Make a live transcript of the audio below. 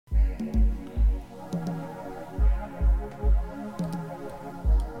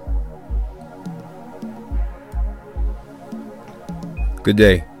Good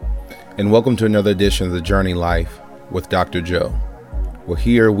day, and welcome to another edition of the Journey Life with Dr. Joe. Well,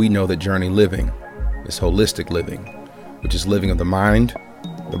 here we know that journey living is holistic living, which is living of the mind,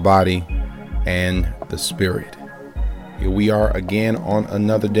 the body, and the spirit. Here we are again on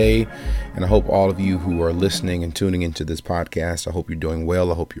another day, and I hope all of you who are listening and tuning into this podcast, I hope you're doing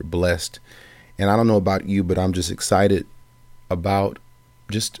well. I hope you're blessed. And I don't know about you, but I'm just excited about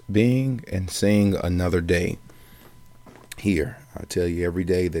just being and seeing another day here. I tell you, every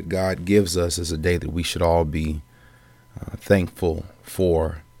day that God gives us is a day that we should all be thankful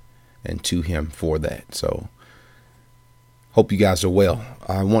for and to Him for that. So hope you guys are well.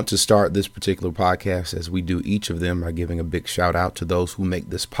 I want to start this particular podcast, as we do each of them, by giving a big shout out to those who make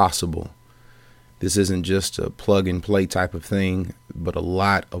this possible. This isn't just a plug and play type of thing, but a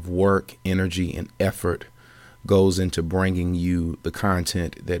lot of work, energy, and effort goes into bringing you the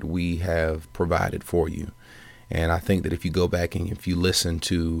content that we have provided for you. And I think that if you go back and if you listen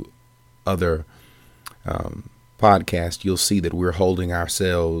to other podcasts, you'll see that we're holding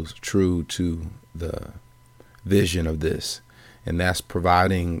ourselves true to the vision of this. And that's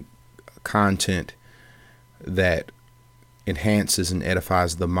providing content that enhances and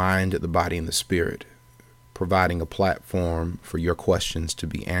edifies the mind, the body, and the spirit. Providing a platform for your questions to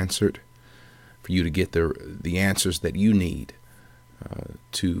be answered, for you to get the answers that you need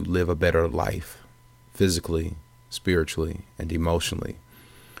to live a better life. Physically, spiritually, and emotionally.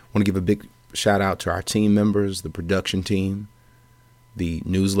 I want to give a big shout out to our team members, the production team, the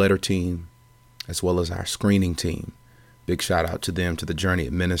newsletter team, as well as our screening team. Big shout out to them, to the Journey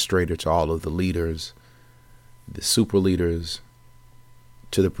administrator, to all of the leaders, the super leaders,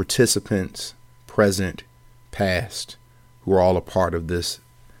 to the participants, present, past, who are all a part of this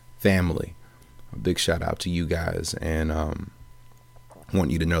family. A big shout out to you guys, and I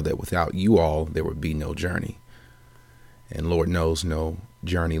want you to know that without you all, there would be no journey. And Lord knows, no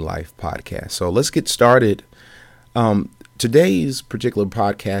Journey Life podcast. So let's get started. Today's particular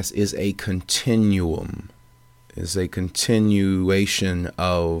podcast is a continuum, is a continuation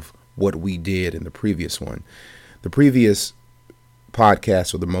of what we did in the previous one. The previous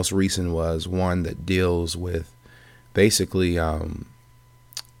podcast, or the most recent, was one that deals with basically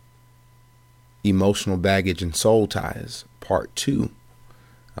emotional baggage and soul ties, part 2.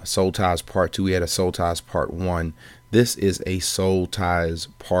 Soul Ties Part 2. We had a Soul Ties Part 1. This is a Soul Ties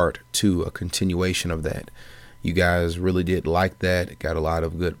Part 2, a continuation of that. You guys really did like that. It got a lot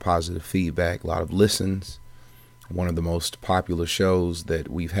of good positive feedback, a lot of listens. One of the most popular shows that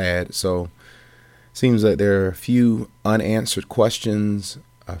we've had. So seems like there are a few unanswered questions,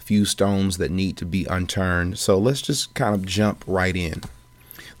 a few stones that need to be unturned. So let's just kind of jump right in.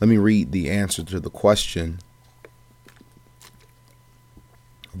 Let me read the answer to the question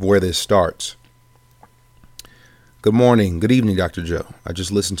of where this starts. Good morning. Good evening, Dr. Joe. I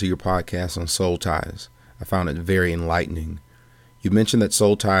just listened to your podcast on soul ties. I found it very enlightening. You mentioned that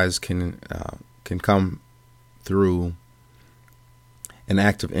soul ties can come through an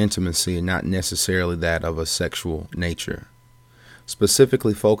act of intimacy and not necessarily that of a sexual nature.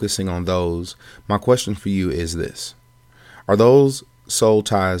 Specifically focusing on those, my question for you is this. Are those soul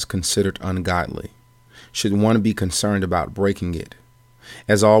ties considered ungodly? Should one be concerned about breaking it?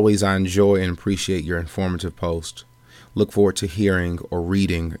 As always, I enjoy and appreciate your informative post. Look forward to hearing or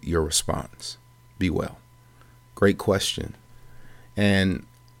reading your response. Be well. Great question. And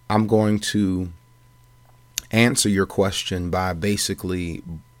I'm going to answer your question by basically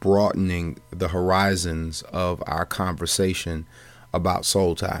broadening the horizons of our conversation about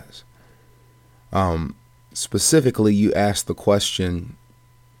soul ties. Specifically, you asked the question,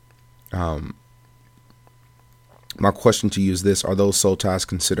 my question to you is this: are those soul ties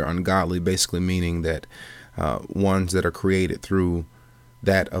considered ungodly? Basically meaning that ones that are created through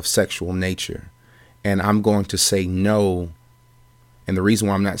that of sexual nature. And I'm going to say no. And the reason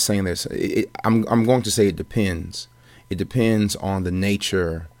why I'm not saying this, I'm going to say it depends. It depends on the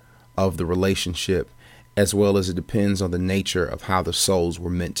nature of the relationship, as well as it depends on the nature of how the souls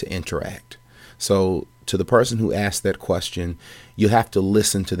were meant to interact. So to the person who asked that question, you have to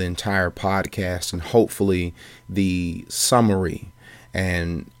listen to the entire podcast, and hopefully the summary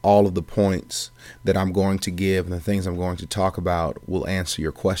and all of the points that I'm going to give and the things I'm going to talk about will answer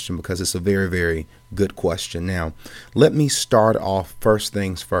your question, because it's a very, very good question. Now, let me start off first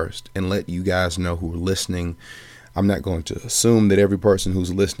things first and let you guys know who are listening. I'm not going to assume that every person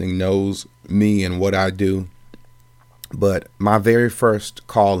who's listening knows me and what I do. But my very first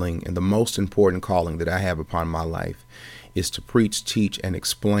calling, and the most important calling that I have upon my life, is to preach, teach, and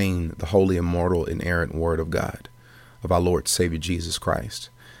explain the holy, immortal, inerrant Word of God, of our Lord Savior Jesus Christ.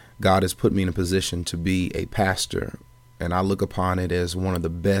 God has put me in a position to be a pastor and I look upon it as one of the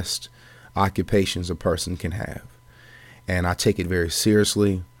best occupations a person can have. And I take it very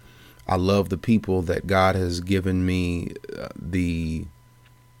seriously. I love the people that God has given me the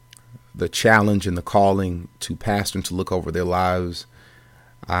challenge and the calling to pastor and to look over their lives.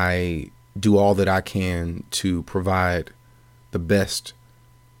 I do all that I can to provide the best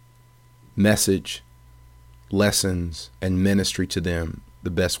message, lessons, and ministry to them the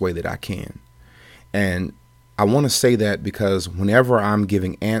best way that I can. And I want to say that because whenever I'm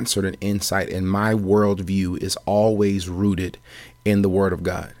giving answer and insight, and my worldview is always rooted in the Word of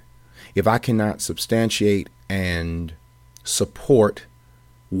God. If I cannot substantiate and support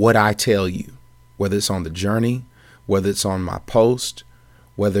what I tell you, whether it's on the journey, whether it's on my post,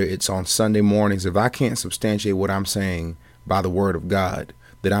 whether it's on Sunday mornings, if I can't substantiate what I'm saying by the Word of God,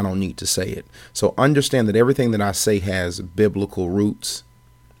 then I don't need to say it. So understand that everything that I say has biblical roots.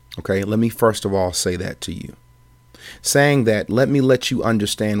 Okay, let me first of all say that to you. Saying that, let me let you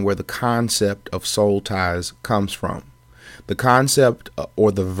understand where the concept of soul ties comes from. The concept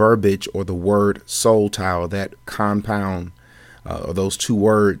or the verbiage or the word soul tie, or that compound or those two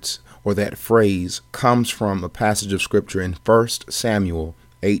words or that phrase comes from a passage of scripture in 1 Samuel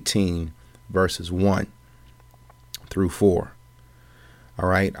 18 verses 1 through 4. All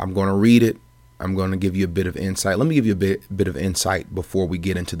right, I'm going to read it. I'm going to give you a bit of insight. Let me give you a bit of insight before we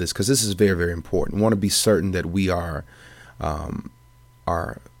get into this, because this is very, very important. I want to be certain that we are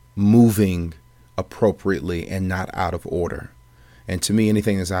moving appropriately and not out of order. And to me,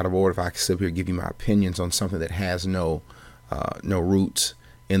 anything that's out of order, if I sit here and give you my opinions on something that has no roots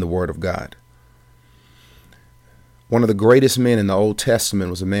in the Word of God. One of the greatest men in the Old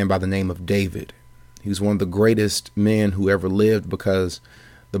Testament was a man by the name of David. He was one of the greatest men who ever lived, because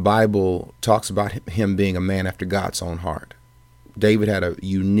the Bible talks about him being a man after God's own heart. David had a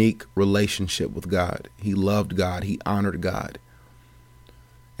unique relationship with God. He loved God. He honored God.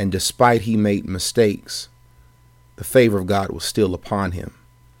 And despite he made mistakes, the favor of God was still upon him.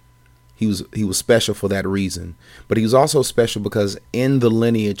 He was special for that reason. But he was also special because in the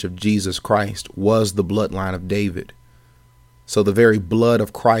lineage of Jesus Christ was the bloodline of David. So the very blood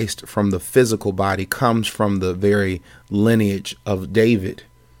of Christ from the physical body comes from the very lineage of David,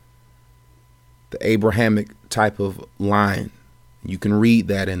 the Abrahamic type of line. You can read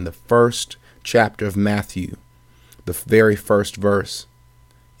that in the first chapter of Matthew, the very first verse.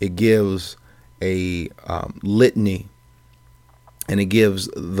 It gives a litany, and it gives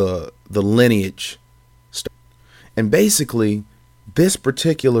the lineage. And basically, this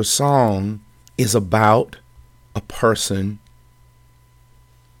particular song is about a person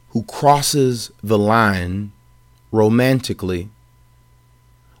who crosses the line romantically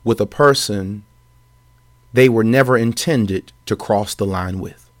with a person they were never intended to cross the line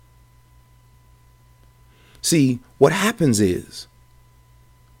with. See, what happens is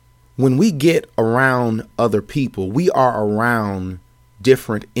when we get around other people, we are around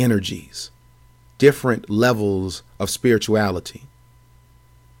different energies, different levels of spirituality.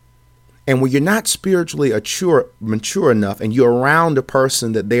 And when you're not spiritually mature enough, and you're around a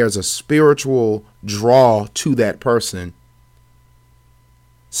person that there's a spiritual draw to that person,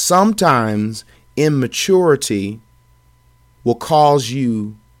 sometimes immaturity will cause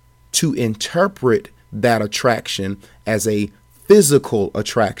you to interpret that attraction as a physical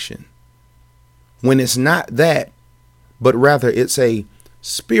attraction, when it's not that, but rather it's a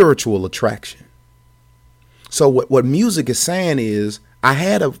spiritual attraction. So what music is saying is, I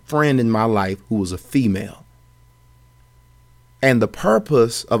had a friend in my life who was a female, and the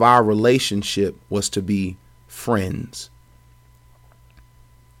purpose of our relationship was to be friends.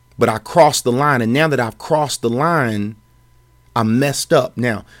 But I crossed the line, and now that I've crossed the line, I'm messed up.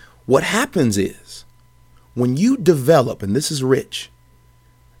 Now, what happens is when you develop, and this is rich,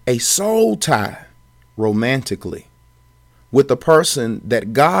 a soul tie romantically with the person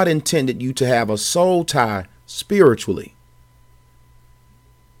that God intended you to have a soul tie spiritually,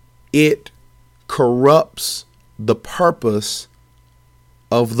 it corrupts the purpose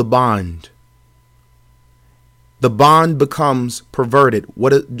of the bond. The bond becomes perverted.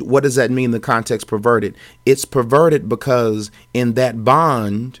 What does that mean in the context perverted? It's perverted because in that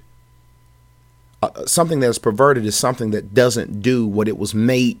bond, something that's perverted is something that doesn't do what it was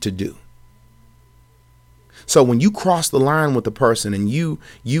made to do. So when you cross the line with a person and you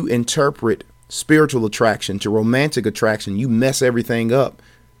interpret spiritual attraction to romantic attraction, you mess everything up.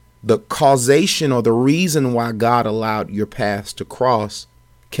 The causation or the reason why God allowed your paths to cross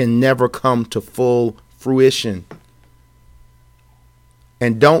can never come to full fruition.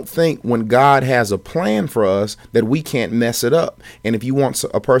 And don't think when God has a plan for us that we can't mess it up. And if you want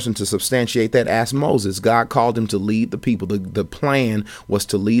a person to substantiate that, ask Moses. God called him to lead the people. The plan was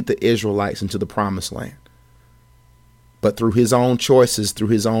to lead the Israelites into the promised land. But through his own choices, through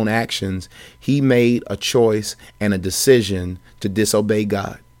his own actions, he made a choice and a decision to disobey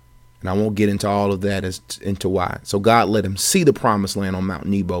God. And I won't get into all of that as into why. So God let him see the promised land on Mount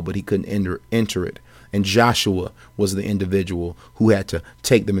Nebo, but he couldn't enter it. And Joshua was the individual who had to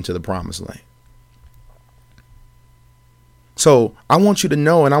take them into the promised land. So I want you to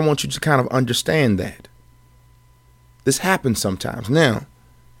know, and I want you to kind of understand that this happens sometimes. Now,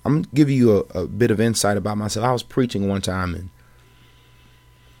 I'm going to give you a bit of insight about myself. I was preaching one time in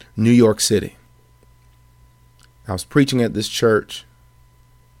New York City. I was preaching at this church,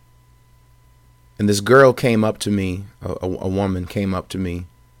 and this girl came up to me, a woman came up to me,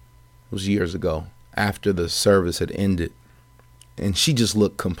 it was years ago, after the service had ended, and she just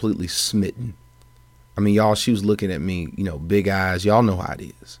looked completely smitten. I mean, y'all, she was looking at me, big eyes. Y'all know how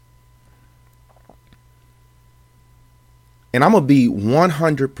it is. And I'm going to be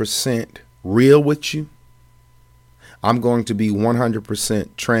 100% real with you. I'm going to be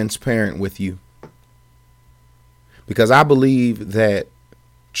 100% transparent with you. Because I believe that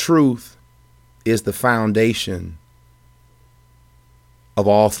truth is the foundation of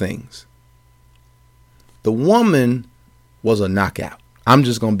all things. The woman was a knockout. I'm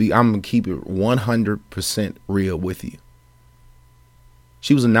going to keep it 100% real with you.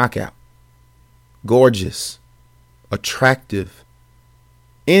 She was a knockout. Gorgeous. Attractive.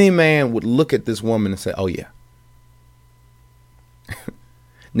 Any man would look at this woman and say, oh yeah.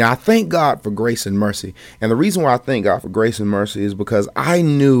 Now, I thank God for grace and mercy. And the reason why I thank God for grace and mercy is because I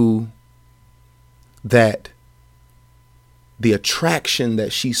knew that the attraction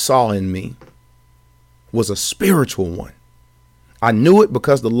that she saw in me was a spiritual one. I knew it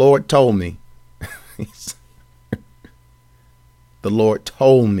because the Lord told me. The Lord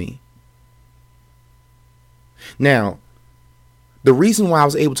told me. Now, the reason why I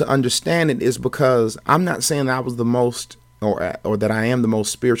was able to understand it is because I'm not saying that I was the most or that I am the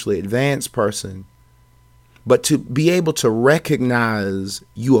most spiritually advanced person, but to be able to recognize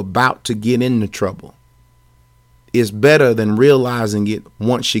you about to get into trouble is better than realizing it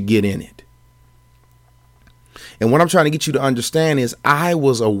once you get in it. And what I'm trying to get you to understand is I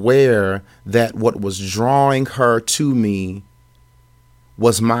was aware that what was drawing her to me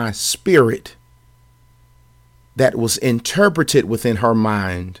was my spirit that was interpreted within her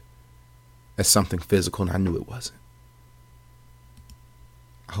mind as something physical, and I knew it wasn't.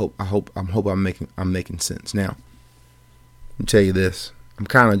 I'm making sense. Now, let me tell you this. I'm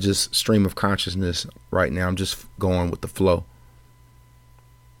kind of just stream of consciousness right now. I'm just going with the flow.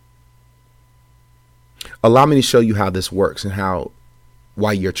 Allow me to show you how this works and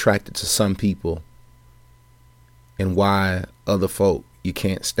why you're attracted to some people and why other folk you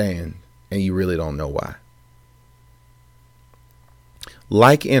can't stand and you really don't know why.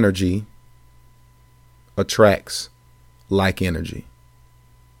 Like energy attracts like energy.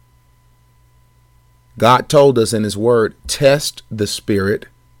 God told us in his word, test the spirit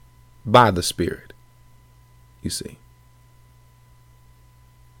by the spirit. You see,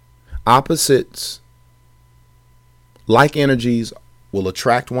 opposites, like energies will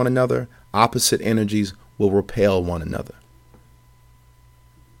attract one another. Opposite energies will repel one another.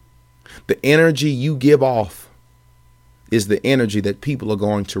 The energy you give off is the energy that people are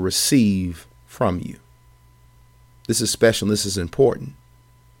going to receive from you. This is special. This is important.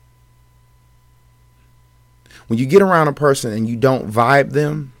 When you get around a person and you don't vibe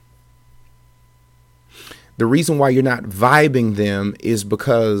them, the reason why you're not vibing them is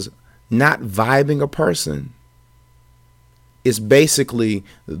because not vibing a person is basically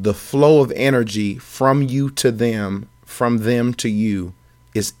the flow of energy from you to them, from them to you,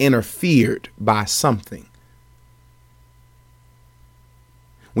 is interfered by something.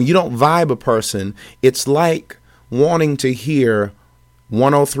 When you don't vibe a person, it's like wanting to hear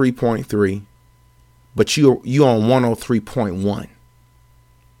 103.3, but you on 103.1.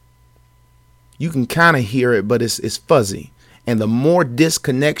 You can kind of hear it, but it's fuzzy. And the more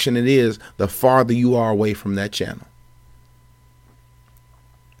disconnection it is, the farther you are away from that channel.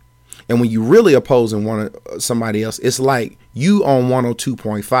 And when you really opposing somebody else, it's like you on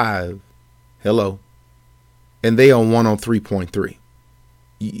 102.5, hello, and they on 103.3.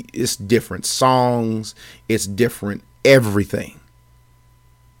 It's different songs. It's different everything.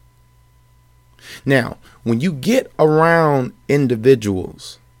 Now, when you get around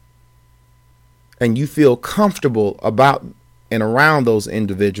individuals and you feel comfortable about and around those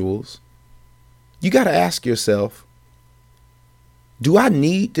individuals, you got to ask yourself, Do I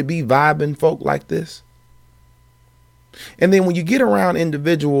need to be vibing folk like this? And then when you get around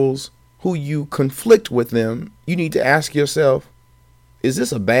individuals who you conflict with them, you need to ask yourself, is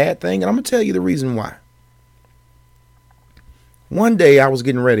this a bad thing? And I'm going to tell you the reason why. One day I was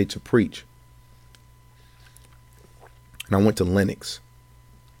getting ready to preach, and I went to Lenox.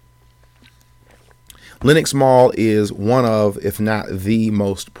 Lenox Mall is one of, if not the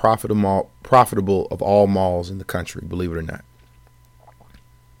most profitable of all malls in the country, believe it or not.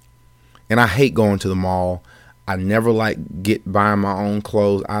 And I hate going to the mall. I never like buying my own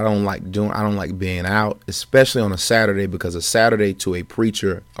clothes. I don't like being out, especially on a Saturday, because a Saturday to a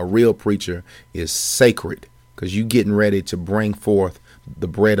preacher, a real preacher, is sacred, because you getting ready to bring forth the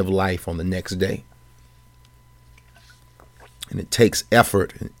bread of life on the next day. And it takes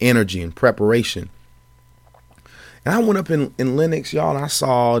effort and energy and preparation. And I went up in Lenox, y'all, and I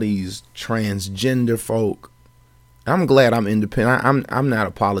saw these transgender folk. I'm glad I'm independent. I'm not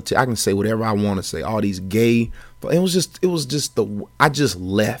a politician. I can say whatever I want to say. All these gay. It was just I just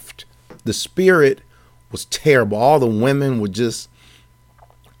left. The spirit was terrible. All the women were just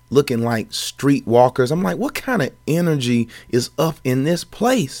looking like street walkers. I'm like, what kind of energy is up in this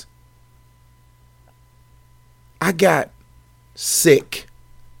place? I got sick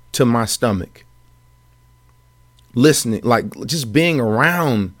to my stomach listening, like just being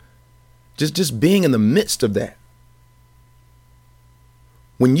around, just being in the midst of that.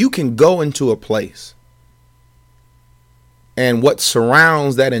 When you can go into a place and what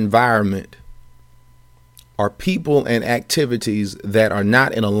surrounds that environment are people and activities that are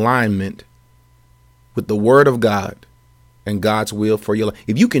not in alignment with the word of God and God's will for your life.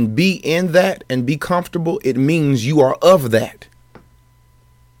 If you can be in that and be comfortable, it means you are of that.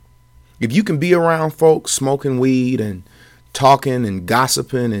 If you can be around folks smoking weed and talking and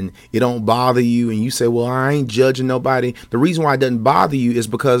gossiping and it don't bother you, and you say, well, I ain't judging nobody. The reason why it doesn't bother you is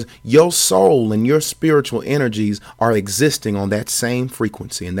because your soul and your spiritual energies are existing on that same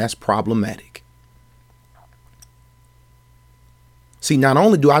frequency, and that's problematic. See, not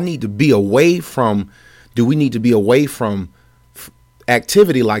only do we need to be away from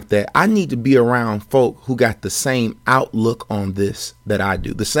activity like that, I need to be around folk who got the same outlook on this that I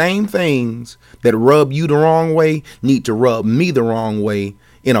do. The same things that rub you the wrong way need to rub me the wrong way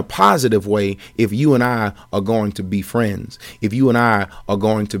in a positive way if you and I are going to be friends, if you and I are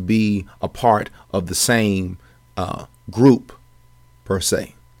going to be a part of the same group per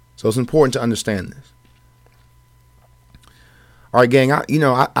se. So it's important to understand this. All right, gang,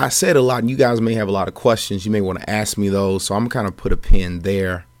 I said a lot, and you guys may have a lot of questions. You may want to ask me those, so I'm kind of put a pin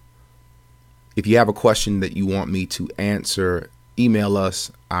there. If you have a question that you want me to answer, email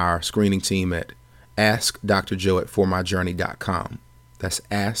us, our screening team, at askdrjoe@formyjourney.com. That's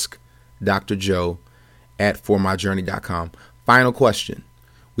askdrjoe@formyjourney.com. Final question.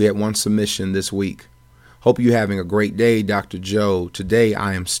 We had one submission this week. Hope you're having a great day, Dr. Joe. Today,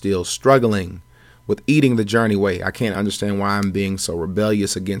 I am still struggling with eating the journey way. I can't understand why I'm being so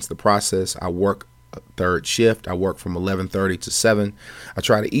rebellious against the process. I work a third shift. I work from 11:30 to 7. I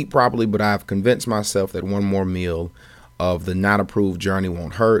try to eat properly, but I've convinced myself that one more meal of the not approved journey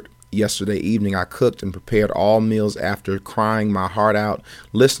won't hurt. Yesterday evening, I cooked and prepared all meals after crying my heart out,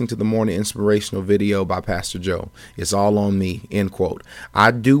 listening to the morning inspirational video by Pastor Joe. It's all on me, end quote.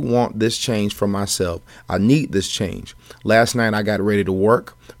 I do want this change for myself. I need this change. Last night, I got ready to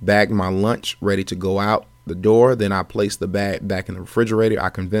work, bagged my lunch, ready to go out the door. Then I placed the bag back in the refrigerator. I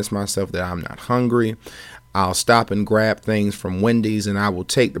convinced myself that I'm not hungry. I'll stop and grab things from Wendy's, and I will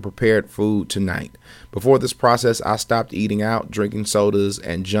take the prepared food tonight. Before this process, I stopped eating out, drinking sodas,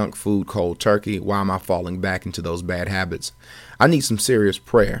 and junk food cold turkey. Why am I falling back into those bad habits? I need some serious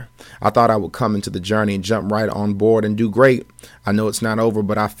prayer. I thought I would come into the journey and jump right on board and do great. I know it's not over,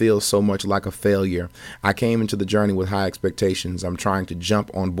 but I feel so much like a failure. I came into the journey with high expectations. I'm trying to jump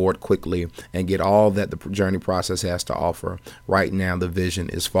on board quickly and get all that the journey process has to offer. Right now, the vision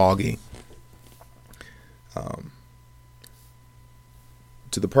is foggy.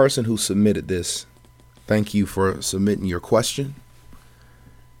 To the person who submitted this, thank you for submitting your question.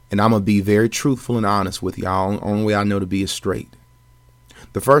 And I'm going to be very truthful and honest with you. The only way I know to be is straight.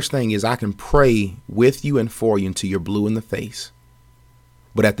 The first thing is I can pray with you and for you until you're blue in the face.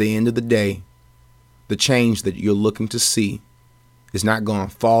 But at the end of the day, the change that you're looking to see is not going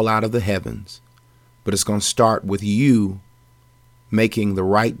to fall out of the heavens, but it's going to start with you making the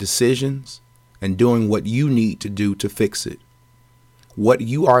right decisions and doing what you need to do to fix it. What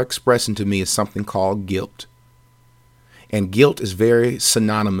you are expressing to me is something called guilt. And guilt is very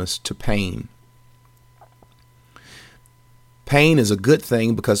synonymous to pain. Pain is a good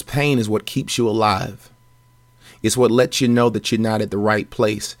thing because pain is what keeps you alive. It's what lets you know that you're not at the right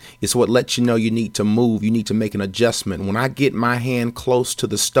place. It's what lets you know you need to move. You need to make an adjustment. When I get my hand close to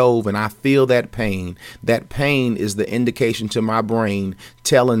the stove and I feel that pain is the indication to my brain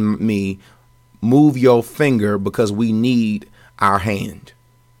telling me, move your finger because we need our hand.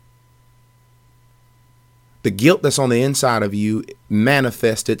 The guilt that's on the inside of you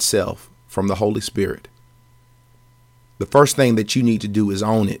manifests itself from the Holy Spirit. The first thing that you need to do is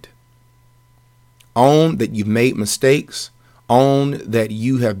own it. Own that you've made mistakes. Own that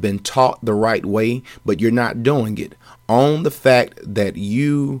you have been taught the right way, but you're not doing it. Own the fact that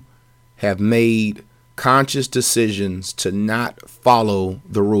you have made conscious decisions to not follow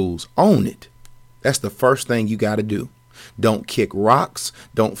the rules. Own it. That's the first thing you got to do. Don't kick rocks.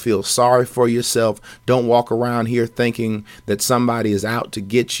 Don't feel sorry for yourself. Don't walk around here thinking that somebody is out to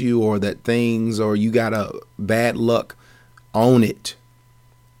get you or that things or you got a bad luck. Own it.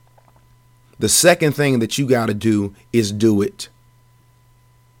 The second thing that you got to do is do it.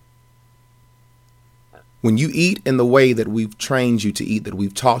 When you eat in the way that we've trained you to eat, that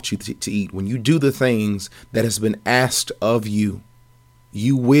we've taught you to eat, when you do the things that has been asked of you,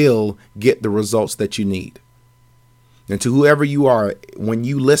 you will get the results that you need. And to whoever you are, when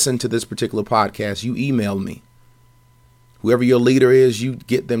you listen to this particular podcast, you email me. Whoever your leader is, you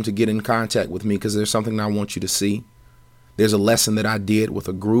get them to get in contact with me because there's something I want you to see. There's a lesson that I did with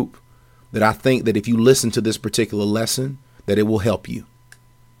a group that I think that if you listen to this particular lesson, that it will help you.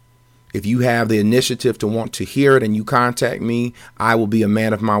 If you have the initiative to want to hear it and you contact me, I will be a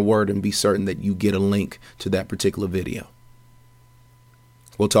man of my word and be certain that you get a link to that particular video.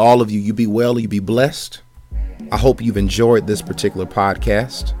 Well, to all of you, you be well, you be blessed. I hope you've enjoyed this particular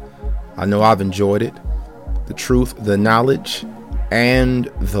podcast. I know I've enjoyed it. The truth, the knowledge,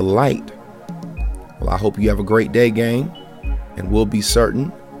 and the light. Well, I hope you have a great day, gang, and we'll be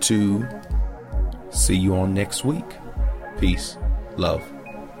certain to see you on next week. Peace, love,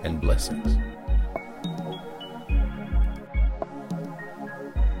 and blessings.